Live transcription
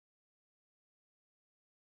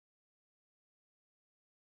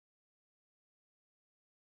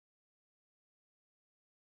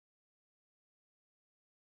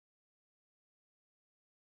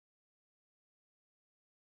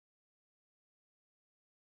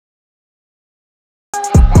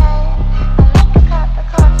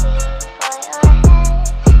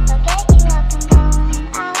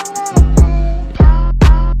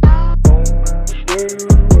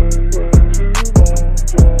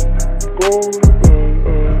Mona,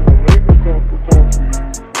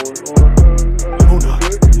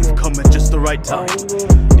 you've come at just the right time.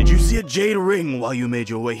 Did you see a jade ring while you made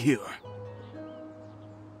your way here?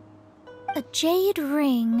 A jade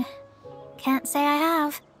ring? Can't say I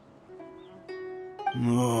have.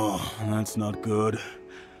 Oh, that's not good.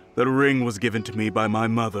 That ring was given to me by my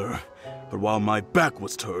mother, but while my back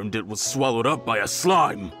was turned, it was swallowed up by a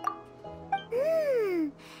slime.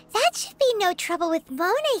 That should be no trouble with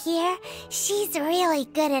Mona here. She's really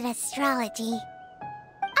good at astrology.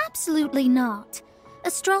 Absolutely not.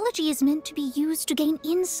 Astrology is meant to be used to gain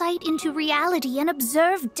insight into reality and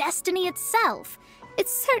observe destiny itself.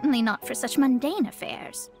 It's certainly not for such mundane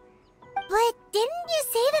affairs. But didn't you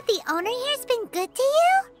say that the owner here's been good to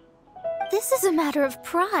you? This is a matter of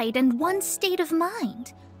pride and one's state of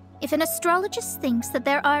mind. If an astrologist thinks that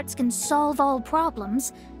their arts can solve all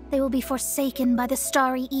problems, they will be forsaken by the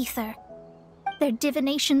starry ether. Their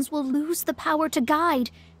divinations will lose the power to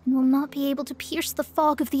guide and will not be able to pierce the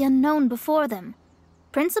fog of the unknown before them.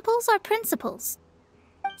 Principles are principles.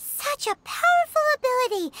 Such a powerful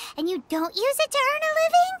ability, and you don't use it to earn a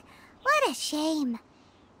living? What a shame.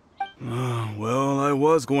 Well, I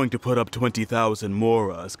was going to put up 20,000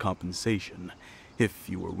 mora as compensation, if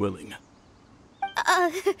you were willing.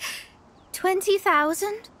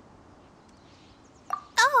 20,000?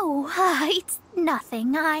 Oh, it's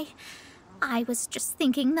nothing. I was just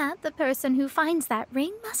thinking that the person who finds that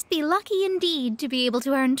ring must be lucky indeed to be able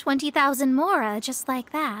to earn 20,000 mora just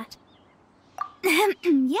like that.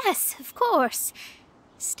 Yes, of course.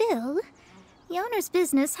 Still, the owner's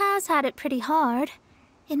business has had it pretty hard.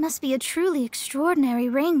 It must be a truly extraordinary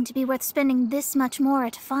ring to be worth spending this much mora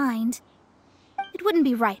to find. It wouldn't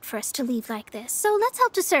be right for us to leave like this, so let's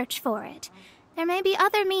help to search for it. There may be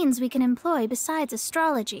other means we can employ besides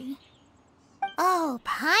astrology. Oh,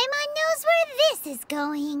 Paimon knows where this is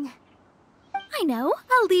going. I know.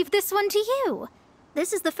 I'll leave this one to you.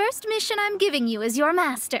 This is the first mission I'm giving you as your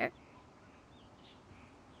master.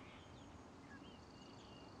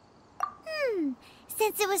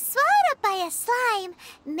 Since it was swallowed up by a slime,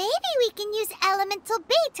 maybe we can use elemental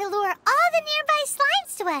bait to lure all the nearby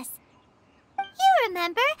slimes to us. You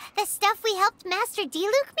remember the stuff we helped Master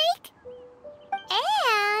Diluc make?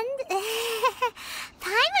 And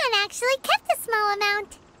Paimon actually kept a small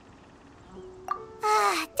amount.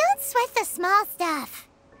 Don't sweat the small stuff.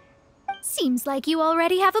 Seems like you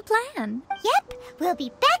already have a plan. Yep, we'll be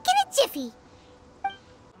back in a jiffy.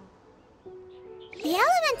 The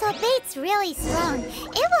elemental bait's really strong.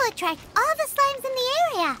 It will attract all the slimes in the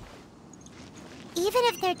area. Even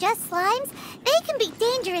if they're just slimes, they can be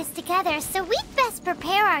dangerous together, so we'd best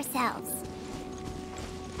prepare ourselves.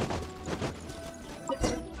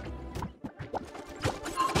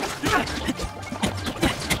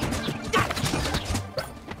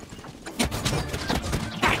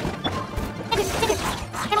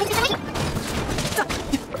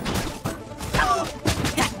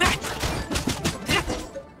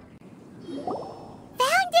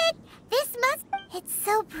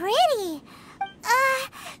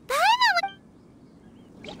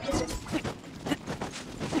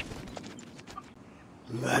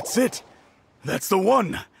 That's it! That's the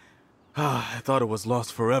one! I thought it was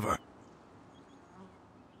lost forever.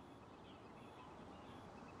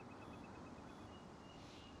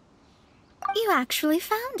 You actually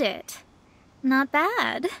found it. Not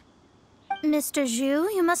bad. Mr.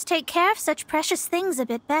 Zhu, you must take care of such precious things a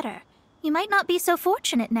bit better. You might not be so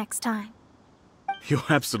fortunate next time. You're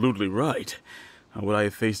absolutely right. How would I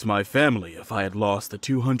have faced my family if I had lost the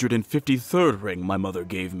 253rd ring my mother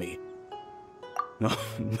gave me?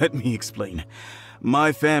 Let me explain.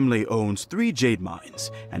 My family owns 3 jade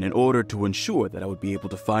mines, and in order to ensure that I would be able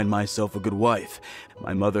to find myself a good wife,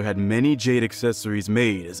 my mother had many jade accessories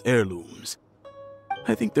made as heirlooms.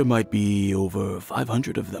 I think there might be over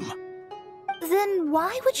 500 of them. Then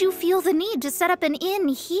why would you feel the need to set up an inn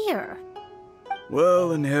here?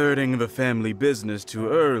 Well, inheriting the family business too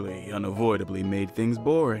early unavoidably made things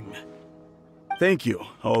boring. Thank you,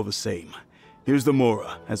 all the same. Here's the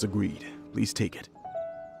mora, as agreed. Please take it.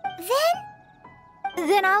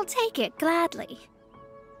 Then I'll take it gladly.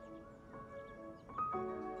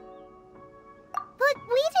 But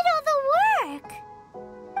we did all the work.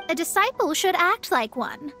 A disciple should act like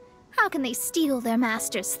one. How can they steal their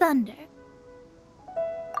master's thunder?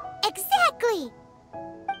 Exactly.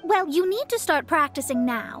 Well, you need to start practicing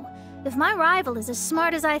now. If my rival is as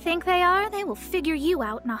smart as I think they are, they will figure you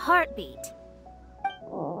out in a heartbeat.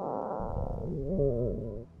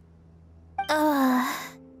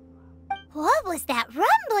 What was that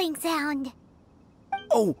rumbling sound?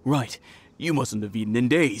 Oh, right. You mustn't have eaten in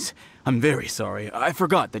days. I'm very sorry. I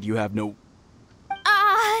forgot that you have no...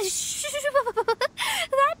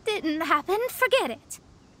 That didn't happen. Forget it.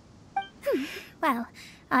 Well,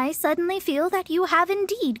 I suddenly feel that you have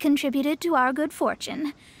indeed contributed to our good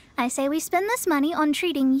fortune. I say we spend this money on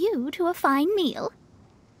treating you to a fine meal.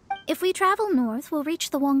 If we travel north, we'll reach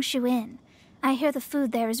the Wongshu Inn. I hear the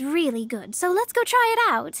food there is really good, so let's go try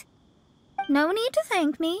it out. No need to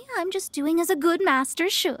thank me. I'm just doing as a good master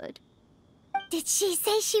should. Did she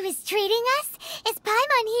say she was treating us? Is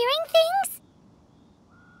Paimon hearing things?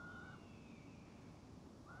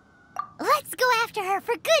 Let's go after her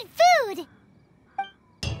for good food!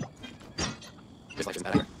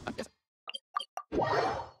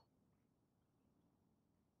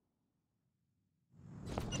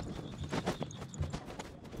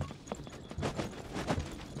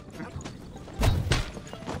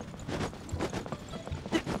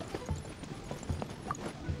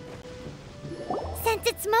 Since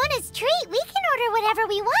it's Mona's treat, we can order whatever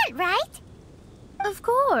we want, right? Of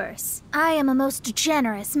course. I am a most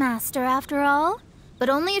generous master, after all. But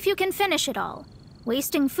only if you can finish it all.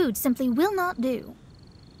 Wasting food simply will not do.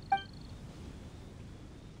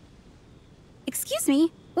 Excuse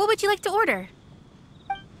me, what would you like to order?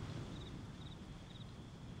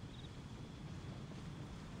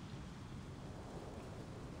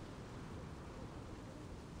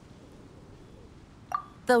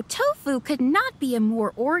 Though tofu could not be a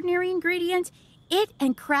more ordinary ingredient, it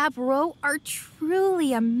and crab roe are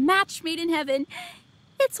truly a match made in heaven.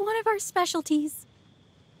 It's one of our specialties.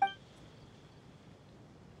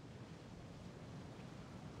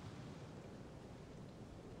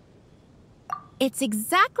 It's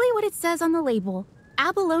exactly what it says on the label.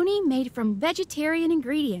 Abalone made from vegetarian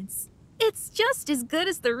ingredients. It's just as good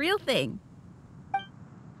as the real thing.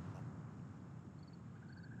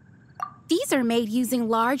 These are made using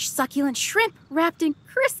large, succulent shrimp wrapped in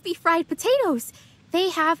crispy fried potatoes. They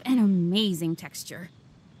have an amazing texture.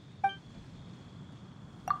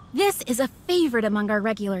 This is a favorite among our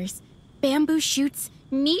regulars. Bamboo shoots,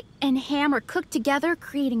 meat, and ham are cooked together,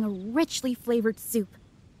 creating a richly flavored soup.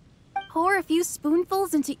 Pour a few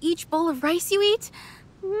spoonfuls into each bowl of rice you eat.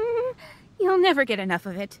 You'll never get enough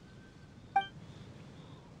of it.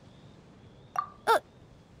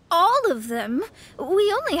 All of them?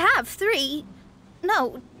 We only have 3.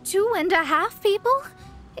 No, 2.5 people?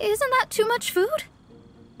 Isn't that too much food?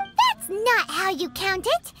 That's not how you count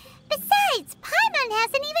it. Besides, Paimon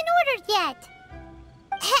hasn't even ordered yet.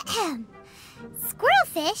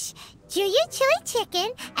 Squirrelfish, Juyu chili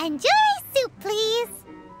chicken, and jewelry soup, please.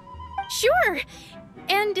 Sure.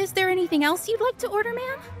 And is there anything else you'd like to order,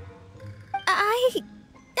 ma'am?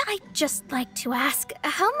 I'd just like to ask,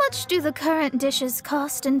 how much do the current dishes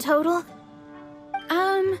cost in total?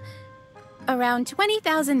 Around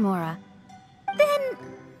 20,000 mora. Then,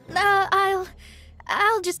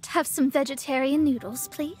 I'll just have some vegetarian noodles,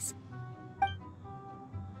 please.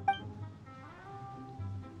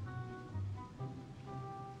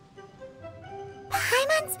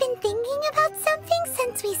 Paimon's been thinking about something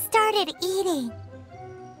since we started eating.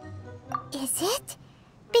 Is it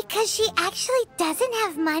because she actually doesn't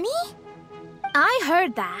have money? I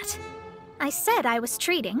heard that. I said I was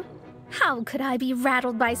treating. How could I be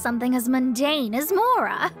rattled by something as mundane as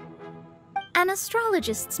Mora? An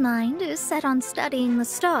astrologist's mind is set on studying the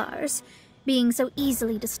stars. Being so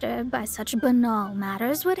easily disturbed by such banal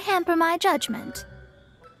matters would hamper my judgment.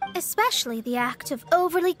 Especially the act of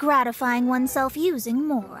overly gratifying oneself using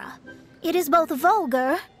Mora. It is both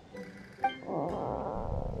vulgar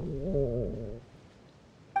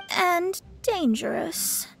and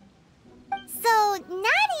dangerous. So,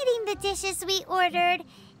 not eating the dishes we ordered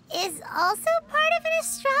is also part of an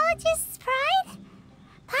astrologist's pride?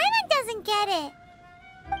 Paimon doesn't get it.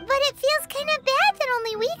 But it feels kind of bad that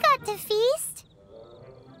only we got to feast.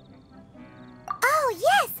 Oh,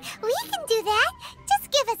 yes, we can do that.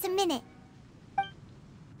 Just give us a minute.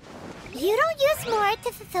 You don't use more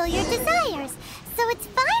to fulfill your desires, so it's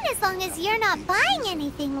fine as long as you're not buying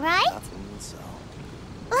anything, right?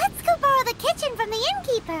 Let's go borrow the kitchen from the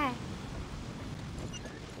innkeeper.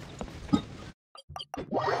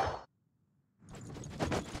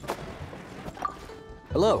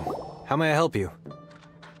 Hello. How may I help you?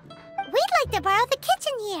 We'd like to borrow the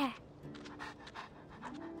kitchen here.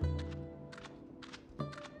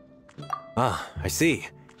 Ah, I see.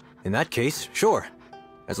 In that case, sure.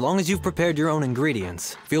 As long as you've prepared your own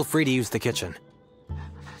ingredients, feel free to use the kitchen.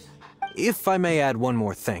 If I may add one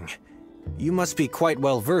more thing. You must be quite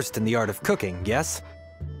well versed in the art of cooking, yes?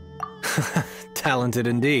 Talented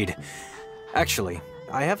indeed. Actually,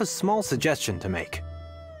 I have a small suggestion to make.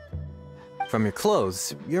 From your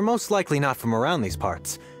clothes, you're most likely not from around these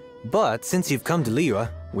parts. But since you've come to Liyue,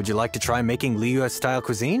 would you like to try making Liyue-style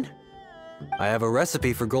cuisine? I have a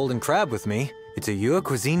recipe for golden crab with me. It's a Yue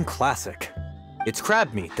cuisine classic. It's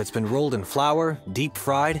crab meat that's been rolled in flour, deep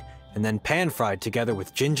fried, and then pan-fried together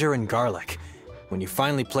with ginger and garlic. When you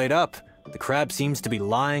finally plate up, the crab seems to be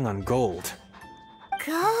lying on gold.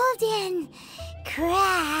 Golden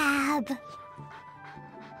crab.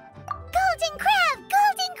 Golden crab!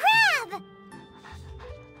 Golden crab!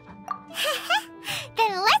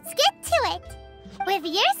 Then let's get to it. With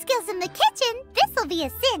your skills in the kitchen, this'll be a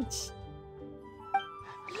cinch.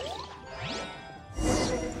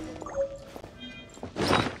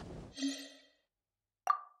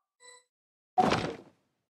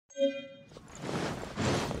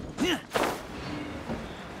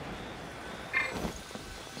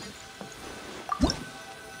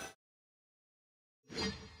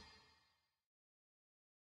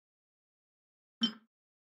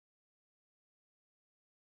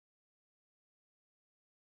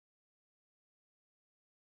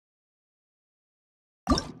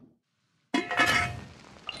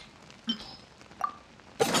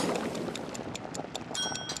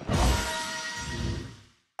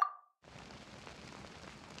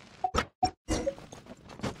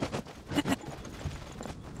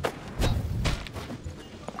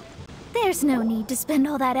 There's no need to spend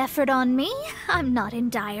all that effort on me. I'm not in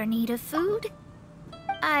dire need of food.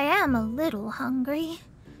 I am a little hungry,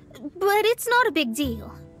 but it's not a big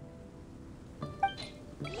deal.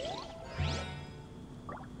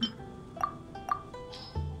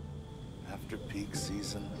 After peak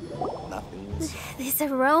season, nothing's... This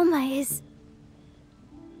aroma is...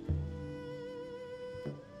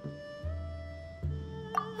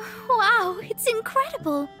 Wow, it's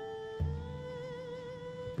incredible.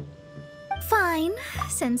 Fine.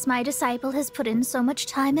 Since my disciple has put in so much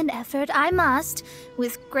time and effort, I must,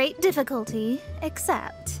 with great difficulty,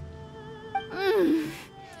 accept.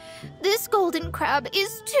 This golden crab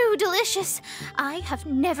is too delicious. I have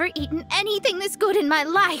never eaten anything this good in my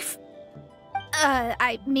life.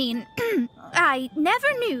 I mean, I never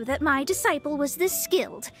knew that my disciple was this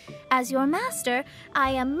skilled. As your master,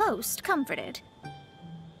 I am most comforted.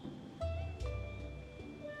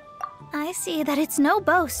 I see that it's no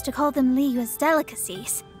boast to call them Liyue's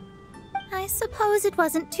delicacies. I suppose it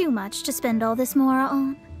wasn't too much to spend all this mora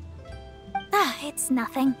on. It's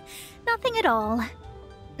nothing. Nothing at all.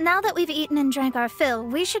 Now that we've eaten and drank our fill,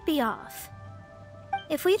 we should be off.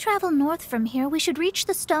 If we travel north from here, we should reach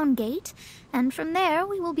the Stone Gate, and from there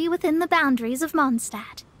we will be within the boundaries of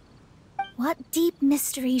Monstad. What deep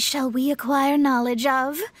mysteries shall we acquire knowledge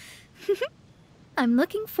of? I'm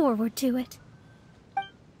looking forward to it.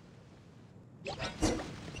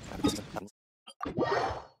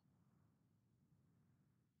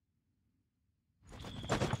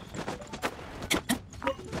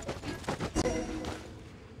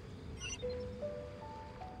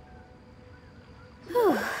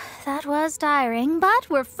 Whew, that was tiring, but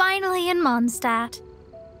we're finally in Mondstadt.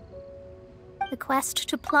 The quest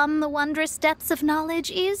to plumb the wondrous depths of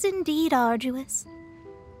knowledge is indeed arduous.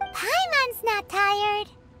 Paimon's not tired.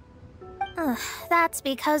 That's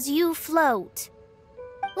because you float.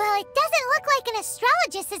 Well, it doesn't look like an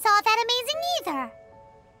astrologist is all that amazing either.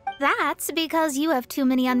 That's because you have too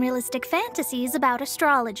many unrealistic fantasies about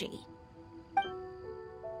astrology.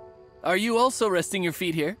 Are you also resting your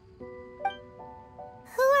feet here?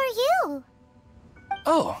 Who are you?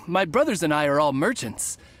 Oh, my brothers and I are all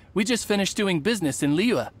merchants. We just finished doing business in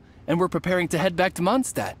Liyue, and we're preparing to head back to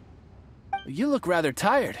Mondstadt. You look rather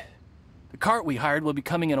tired. The cart we hired will be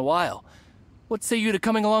coming in a while. What say you to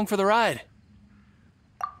coming along for the ride?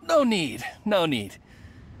 No need, no need.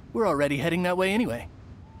 We're already heading that way anyway.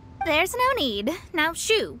 There's no need. Now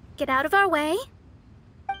shoo, get out of our way.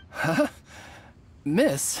 Huh?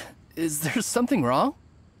 Miss, is there something wrong?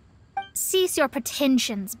 Cease your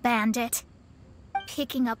pretensions, bandit.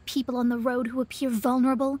 Picking up people on the road who appear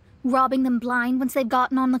vulnerable, robbing them blind once they've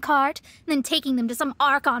gotten on the cart, and then taking them to some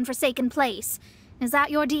Archon-forsaken place. Is that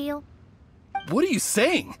your deal? What are you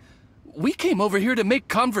saying? We came over here to make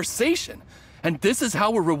conversation, and this is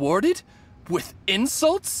how we're rewarded? With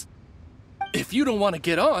insults? If you don't want to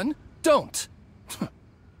get on, don't.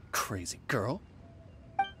 Crazy girl.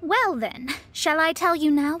 Well then, shall I tell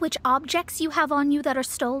you now which objects you have on you that are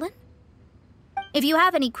stolen? If you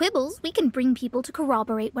have any quibbles, we can bring people to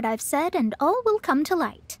corroborate what I've said, and all will come to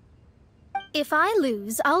light. If I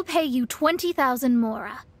lose, I'll pay you 20,000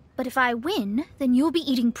 mora. But if I win, then you'll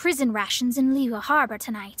be eating prison rations in Liyue Harbor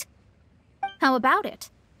tonight. How about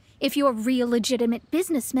it? If you're real legitimate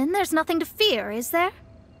businessmen, there's nothing to fear, is there?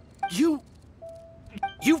 You...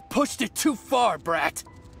 You've pushed it too far, Brat.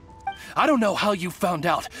 I don't know how you found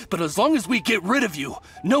out, but as long as we get rid of you,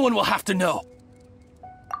 no one will have to know.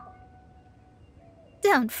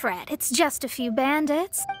 Don't fret, it's just a few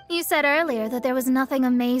bandits. You said earlier that there was nothing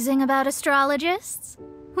amazing about astrologists.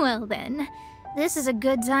 Well then, this is a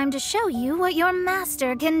good time to show you what your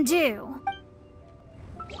master can do.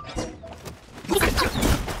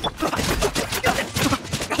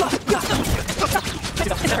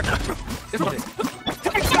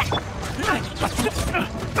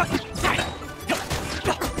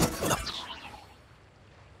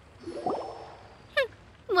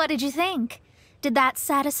 What did you think? Did that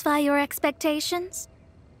satisfy your expectations?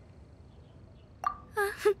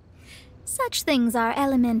 Such things are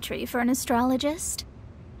elementary for an astrologist.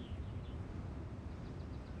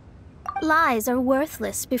 Lies are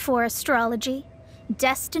worthless before astrology.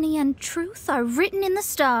 Destiny and truth are written in the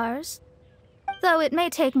stars. Though it may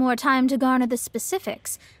take more time to garner the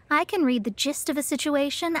specifics, I can read the gist of a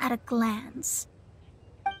situation at a glance.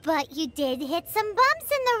 But you did hit some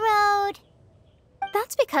bumps in the road.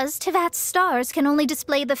 That's because Tivat's stars can only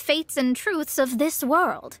display the fates and truths of this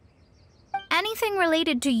world. Anything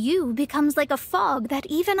related to you becomes like a fog that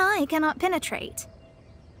even I cannot penetrate.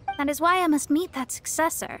 That is why I must meet that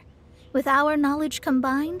successor. With our knowledge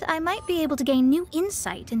combined, I might be able to gain new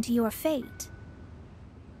insight into your fate.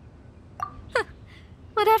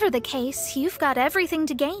 Whatever the case, you've got everything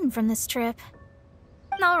to gain from this trip.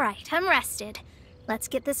 All right, I'm rested. Let's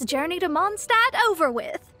get this journey to Monstad over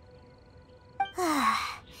with.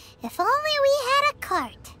 If only we had a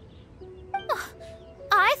cart.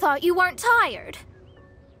 I thought you weren't tired.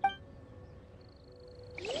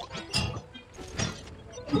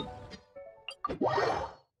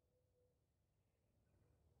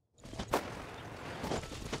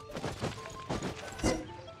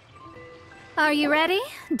 Are you ready?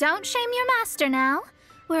 Don't shame your master now.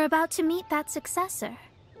 We're about to meet that successor.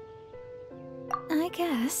 I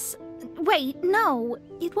guess. Wait, no.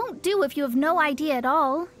 It won't do if you have no idea at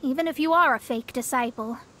all, even if you are a fake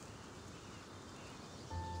disciple.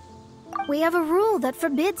 We have a rule that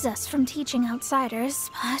forbids us from teaching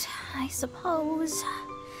outsiders, but I suppose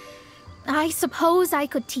I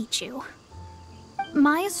could teach you.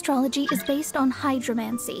 My astrology is based on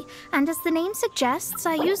hydromancy, and as the name suggests,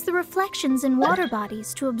 I use the reflections in water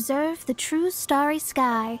bodies to observe the true starry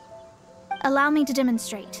sky. Allow me to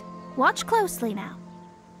demonstrate. Watch closely now.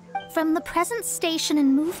 From the present station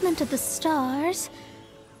and movement of the stars,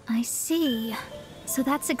 I see. So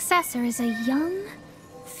that successor is a young,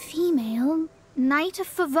 female Knight of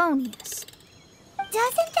Favonius.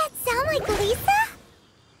 Doesn't that sound like Lisa?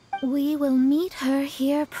 We will meet her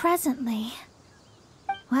here presently.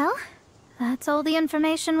 Well, that's all the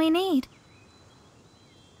information we need.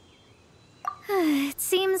 It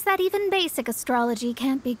seems that even basic astrology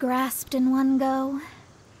can't be grasped in one go.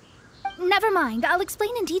 Never mind, I'll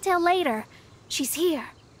explain in detail later. She's here.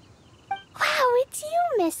 Wow, it's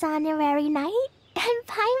you, Miss Honorary Knight. And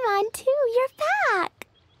Paimon, too, you're back.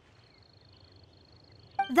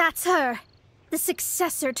 That's her. The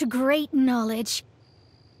successor to great knowledge.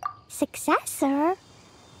 Successor?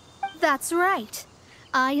 That's right.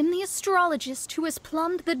 I am the astrologist who has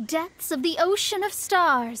plumbed the depths of the ocean of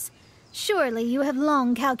stars. Surely you have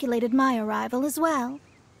long calculated my arrival as well.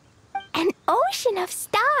 An ocean of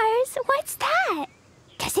stars? What's that?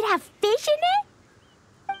 Does it have fish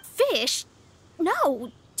in it? Fish?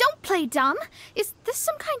 No, don't play dumb. Is this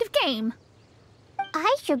some kind of game?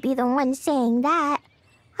 I should be the one saying that.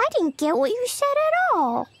 I didn't get what you said at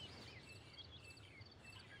all.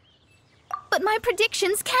 But my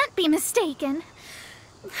predictions can't be mistaken.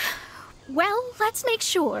 Well, let's make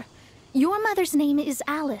sure. Your mother's name is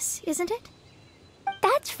Alice, isn't it?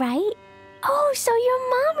 That's right. Oh, so you're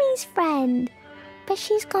Mommy's friend. But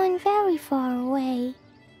she's gone very far away.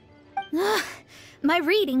 My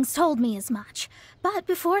readings told me as much. But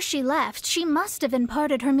before she left, she must have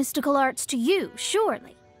imparted her mystical arts to you,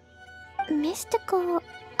 surely. Mystical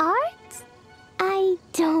arts? I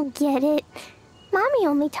don't get it. Mommy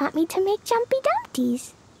only taught me to make Jumpy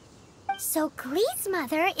Dumpties. So Glee's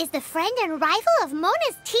mother is the friend and rival of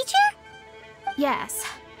Mona's teacher? Yes.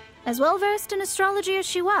 As well-versed in astrology as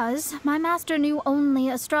she was, my master knew only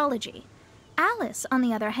astrology. Alice, on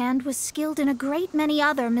the other hand, was skilled in a great many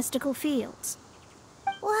other mystical fields.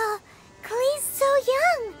 Well, Glee's so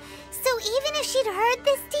young, so even if she'd heard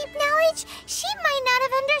this deep knowledge, she might not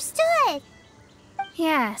have understood.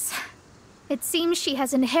 Yes. It seems she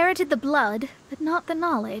has inherited the blood, but not the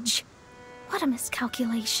knowledge. What a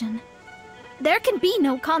miscalculation. There can be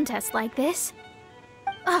no contest like this.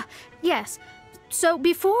 Yes. So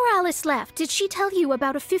before Alice left, did she tell you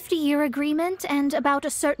about a 50-year agreement and about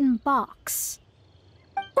a certain box?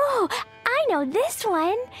 Oh, I know this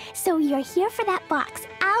one. So you're here for that box.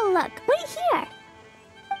 I'll look. Wait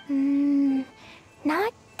here.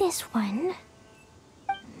 Not this one.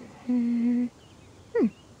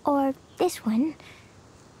 Or this one.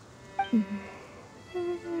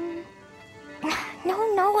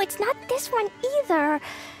 No, it's not this one either.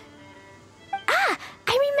 Ah,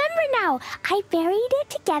 I remember now. I buried it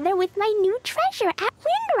together with my new treasure at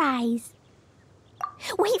Windrise.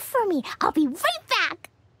 Wait for me. I'll be right back.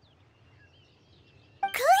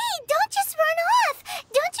 Clay, don't just run off!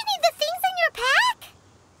 Don't you need the things in your pack?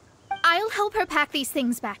 I'll help her pack these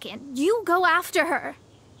things back in. You go after her.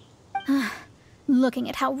 Looking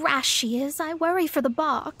at how rash she is, I worry for the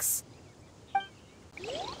box.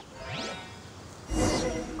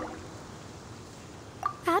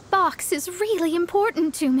 That box is really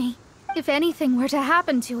important to me. If anything were to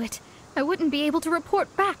happen to it, I wouldn't be able to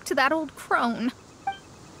report back to that old crone.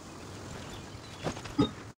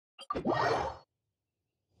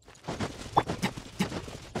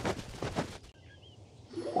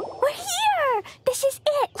 We're here! This is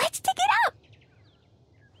it! Let's dig it up!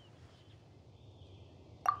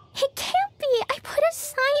 It can't be! I put a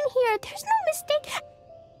sign here! There's no mistake!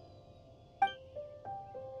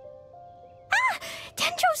 Ah!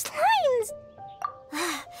 Dendro's lines!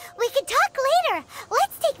 We can talk later.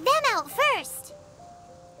 Let's take them out first.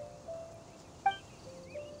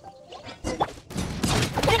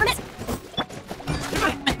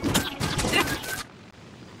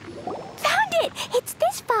 Found it! It's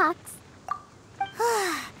this box.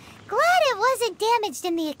 Glad it wasn't damaged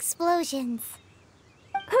in the explosions.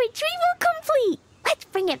 Retrieval complete! Let's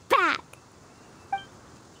bring it back.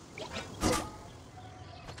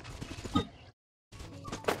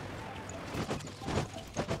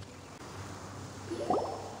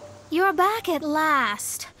 You're back at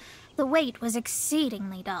last. The wait was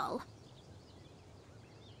exceedingly dull.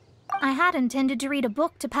 I had intended to read a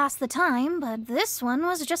book to pass the time, but this one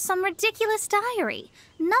was just some ridiculous diary.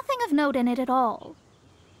 Nothing of note in it at all.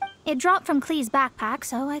 It dropped from Clee's backpack,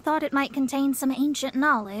 so I thought it might contain some ancient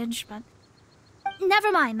knowledge, but...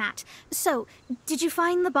 Never mind that. So, did you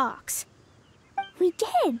find the box? We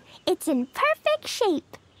did. It's in perfect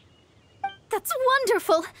shape. That's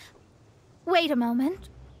wonderful! Wait a moment.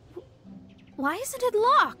 Why isn't it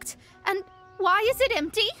locked? And why is it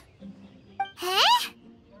empty? Huh?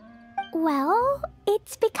 Well,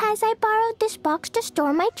 it's because I borrowed this box to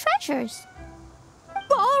store my treasures.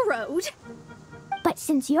 Borrowed? But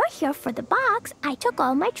since you're here for the box, I took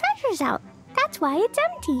all my treasures out. That's why it's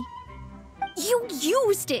empty. You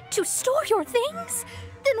used it to store your things?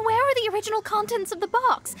 Then where are the original contents of the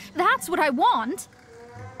box? That's what I want.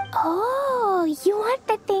 Oh, you want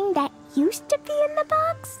the thing that used to be in the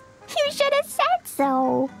box? You should have said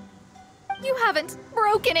so. You haven't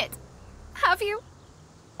broken it, have you?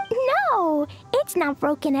 No, it's not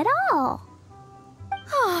broken at all.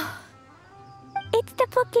 It's the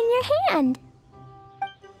book in your hand.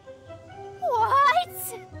 What?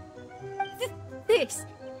 This.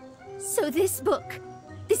 So this book,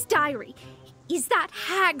 this diary, is that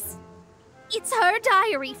Hag's... It's her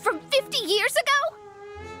diary from 50 years ago?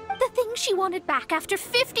 The thing she wanted back after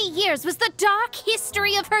 50 years was the dark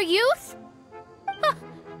history of her youth?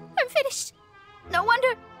 I'm finished. No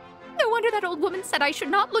wonder that old woman said I should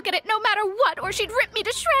not look at it no matter what, or she'd rip me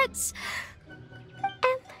to shreds.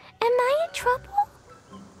 Am I in trouble?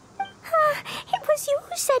 It was you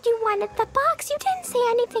who said you wanted the box. You didn't say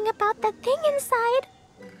anything about the thing inside.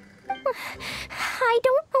 I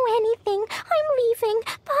don't know anything. I'm leaving.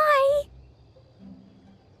 Bye.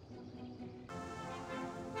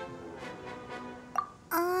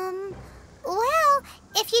 Well,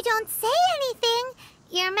 if you don't say anything,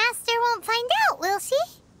 your master won't find out, will she?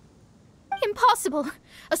 Impossible.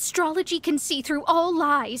 Astrology can see through all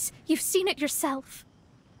lies. You've seen it yourself.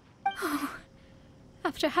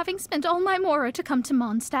 After having spent all my mora to come to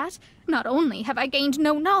Monstad, not only have I gained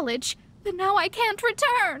no knowledge, but now I can't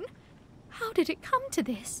return. How did it come to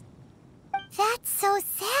this? That's so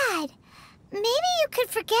sad. Maybe you could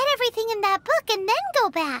forget everything in that book and then go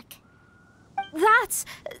back. That's...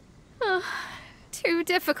 too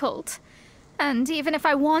difficult. And even if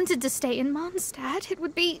I wanted to stay in Mondstadt, it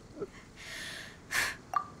would be...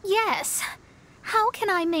 Yes. How can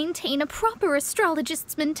I maintain a proper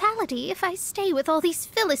astrologist's mentality if I stay with all these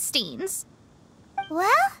Philistines?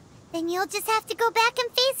 Well, then you'll just have to go back and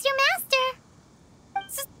face your master.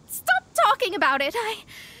 Stop talking about it.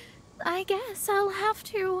 I guess I'll have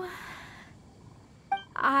to...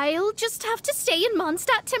 I'll just have to stay in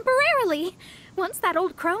Mondstadt temporarily. Once that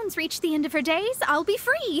old crone's reached the end of her days, I'll be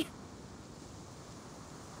free.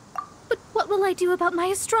 But what will I do about my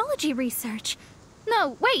astrology research?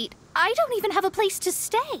 No, wait, I don't even have a place to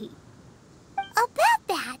stay. About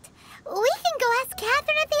that, we can go ask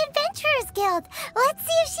Catherine at the Adventurers Guild. Let's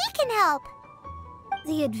see if she can help.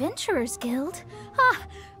 The Adventurers Guild? Ah,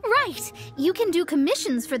 right. You can do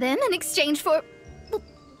commissions for them in exchange for... Well,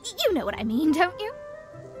 you know what I mean, don't you?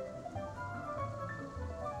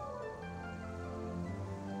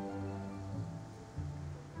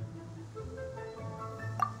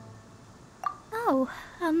 Oh,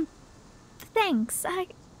 thanks.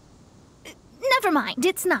 Never mind,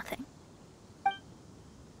 it's nothing.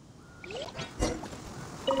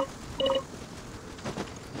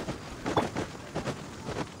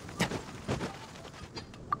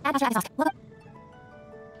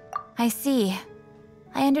 I see.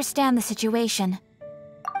 I understand the situation.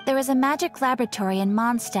 There is a magic laboratory in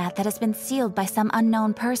Monstad that has been sealed by some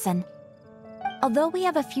unknown person. Although we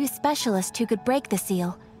have a few specialists who could break the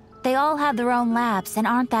seal, they all have their own labs and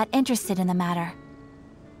aren't that interested in the matter.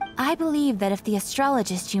 I believe that if the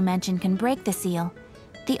astrologist you mentioned can break the seal,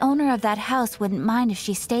 the owner of that house wouldn't mind if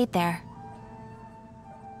she stayed there.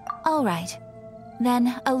 All right.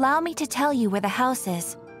 Then, allow me to tell you where the house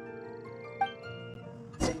is.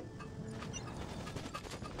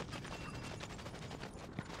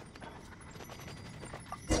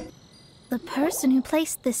 The person who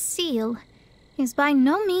placed this seal is by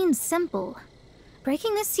no means simple.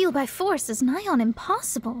 Breaking this seal by force is nigh on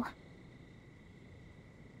impossible.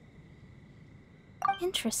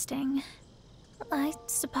 Interesting. I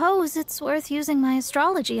suppose it's worth using my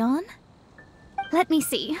astrology on. Let me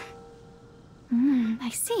see.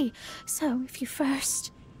 I see. So if you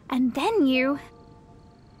first, and then you...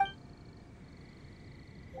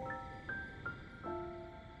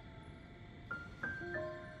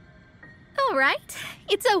 All right,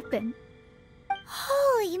 it's open.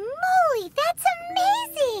 Holy moly, that's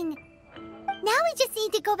amazing! Now we just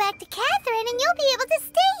need to go back to Catherine and you'll be able to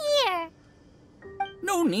stay here.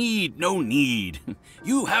 No need, no need.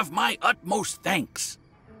 You have my utmost thanks.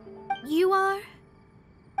 You are?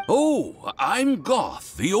 Oh, I'm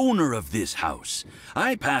Goth, the owner of this house.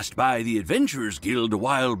 I passed by the Adventurers Guild a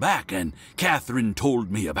while back, and Catherine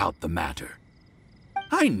told me about the matter.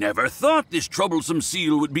 I never thought this troublesome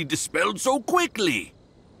seal would be dispelled so quickly.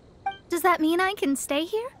 Does that mean I can stay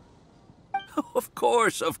here? Of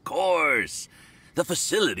course, of course. The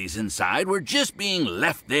facilities inside were just being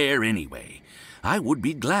left there anyway. I would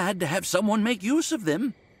be glad to have someone make use of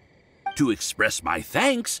them. To express my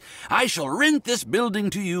thanks, I shall rent this building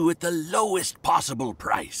to you at the lowest possible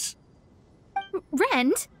price.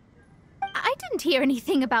 Rent? I didn't hear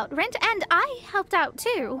anything about rent, and I helped out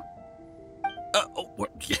too.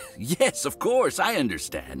 Yes, of course, I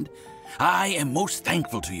understand. I am most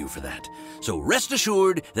thankful to you for that. So rest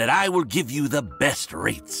assured that I will give you the best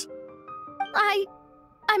rates. I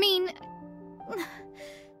mean...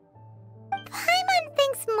 Paimon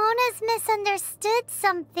thinks Mona's misunderstood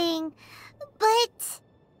something, but...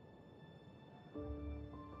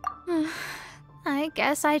 I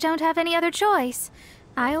guess I don't have any other choice.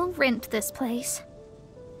 I'll rent this place.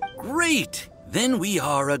 Great! Then we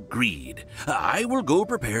are agreed. I will go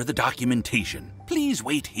prepare the documentation. Please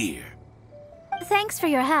wait here. Thanks for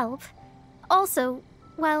your help. Also,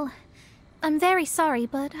 well, I'm very sorry,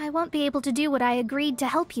 but I won't be able to do what I agreed to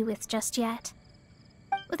help you with just yet.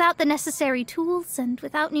 Without the necessary tools and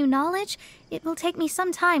without new knowledge, it will take me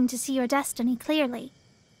some time to see your destiny clearly.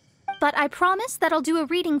 But I promise that I'll do a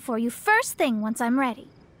reading for you first thing once I'm ready.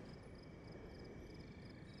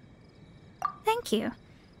 Thank you.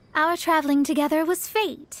 Our traveling together was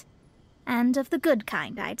fate. And of the good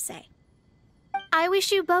kind, I'd say. I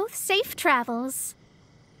wish you both safe travels.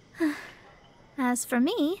 As for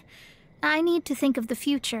me, I need to think of the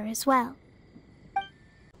future as well.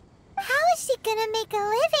 How is she gonna make a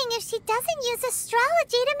living if she doesn't use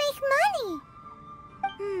astrology to make money?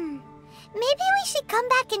 Maybe we should come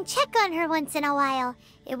back and check on her once in a while.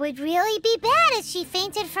 It would really be bad if she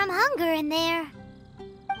fainted from hunger in there.